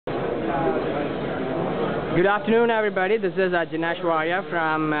Good afternoon, everybody. This is Jinesh Warrior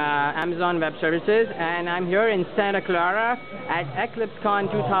from Amazon Web Services, and I'm here in Santa Clara at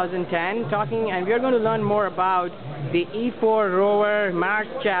EclipseCon 2010 and we're going to learn more about the E4 Rover Mars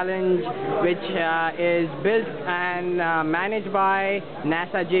Challenge, which is built and managed by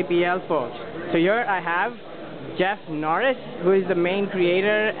NASA JPL folks. So here I have Jeff Norris, who is the main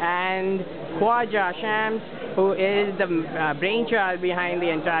creator, and Khwaja Shams, who is the brainchild behind the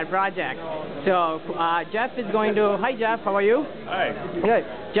entire project. So Jeff is going to, hi Jeff, how are you? Hi. Good.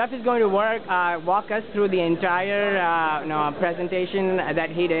 Jeff is going to walk us through the entire presentation that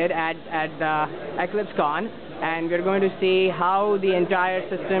he did at EclipseCon, and we're going to see how the entire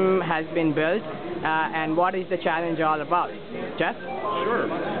system has been built and what is the challenge all about. Jeff? Sure.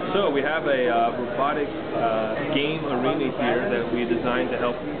 So we have a robotic game arena here that we designed to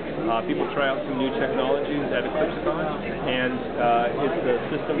help people try out some new technologies at EclipseCon, and it's a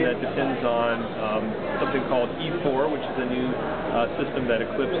system that depends on something called E4, which is a new system that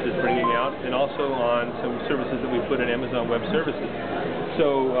Eclipse is bringing out, and also on some services that we put in Amazon Web Services.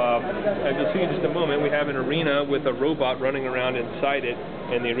 So as you'll see in just a moment, we have an arena with a robot running around inside it,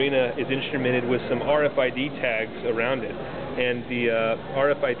 and the arena is instrumented with some RFID tags around it. And the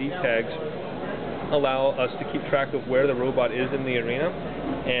RFID tags allow us to keep track of where the robot is in the arena,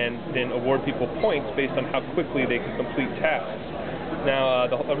 and then award people points based on how quickly they can complete tasks. Now,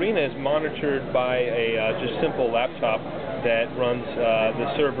 the arena is monitored by a just simple laptop that runs the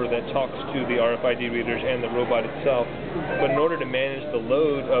server that talks to the RFID readers and the robot itself. But in order to manage the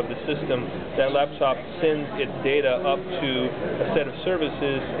load of the system, that laptop sends its data up to a set of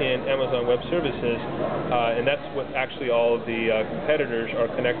services in Amazon Web Services, and that's what actually all of the competitors are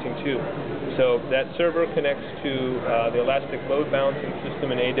connecting to. So that server connects to the elastic load balancing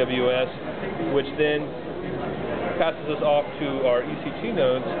system in AWS, which then passes us off to our EC2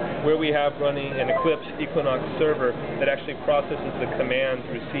 nodes, where we have running an Eclipse Equinox server that actually processes the commands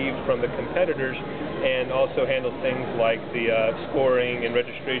received from the competitors and also handles things like the scoring and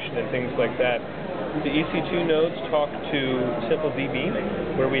registration and things like that. The EC2 nodes talk to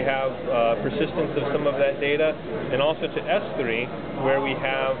SimpleDB, where we have persistence of some of that data, and also to S3, where we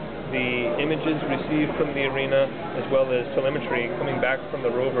have the images received from the arena as well as telemetry coming back from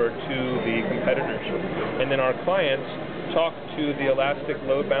the rover to the competitors. And then our clients talk to the elastic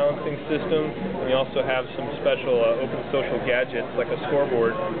load balancing system, and we also have some special open social gadgets like a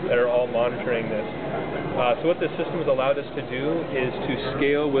scoreboard that are all monitoring this. So what this system has allowed us to do is to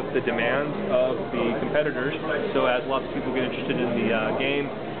scale with the demands of the competitors. So as lots of people get interested in the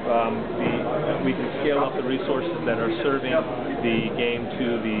game, we can scale up the resources that are serving the game to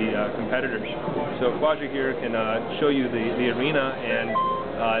the competitors. So Khwaja here can show you the arena, and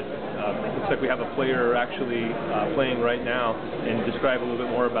looks like we have a player actually playing right now, and describe a little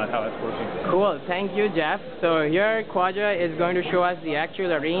bit more about how it's working. Cool. Thank you, Jeff. So here Khwaja is going to show us the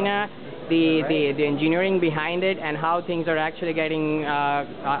actual arena, the engineering behind it, and how things are actually getting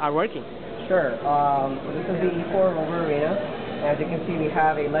are working. Sure. So this is the E4 Rover arena. As you can see, we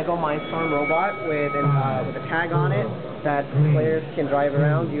have a Lego Mindstorm robot with a tag on it that players can drive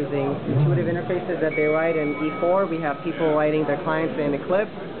around using intuitive interfaces that they write in E4. We have people writing their clients in Eclipse.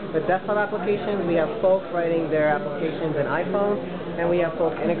 With desktop applications, we have folks writing their applications in iPhone, and we have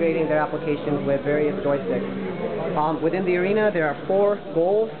folks integrating their applications with various joysticks. Within the arena, there are 4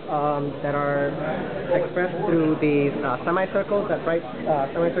 goals that are expressed through these semicircles, that bright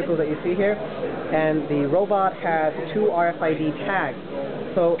semicircles that you see here. And the robot has 2 RFID tags.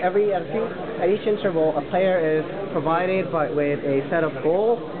 So at each interval, a player is provided with a set of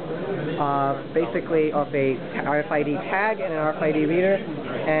goals, basically of a RFID tag and an RFID reader,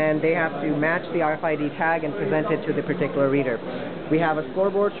 and they have to match the RFID tag and present it to the particular reader. We have a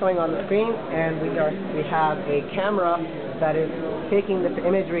scoreboard showing on the screen, and we have a camera that is taking the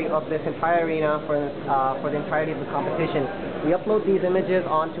imagery of this entire arena for the entirety of the competition. We upload these images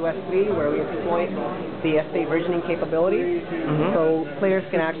onto S3, where we exploit the S3 versioning capabilities, so players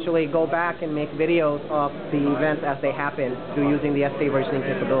can actually go back and make videos of the events as they happen through using the S3 versioning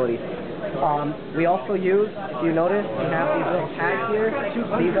capabilities. We also use, if you notice, we have these little tags here.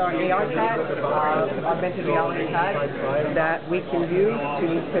 These are AR tags, augmented reality tags, that we can use to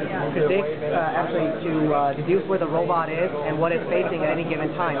predict, deduce where the robot is and what it's facing at any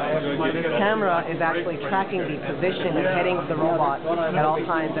given time. This camera is actually tracking the position and heading of the robot at all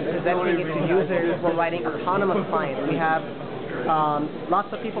times and presenting it to users who are writing autonomous clients. We have lots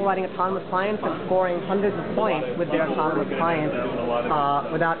of people writing autonomous clients and scoring hundreds of points with their autonomous clients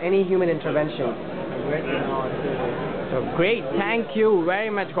without any human intervention. So great. Thank you very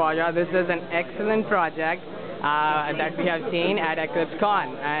much, Khwaja. This is an excellent project. that we have seen at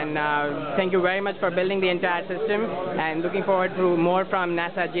EclipseCon. And thank you very much for building the entire system, and looking forward to more from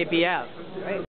NASA JPL.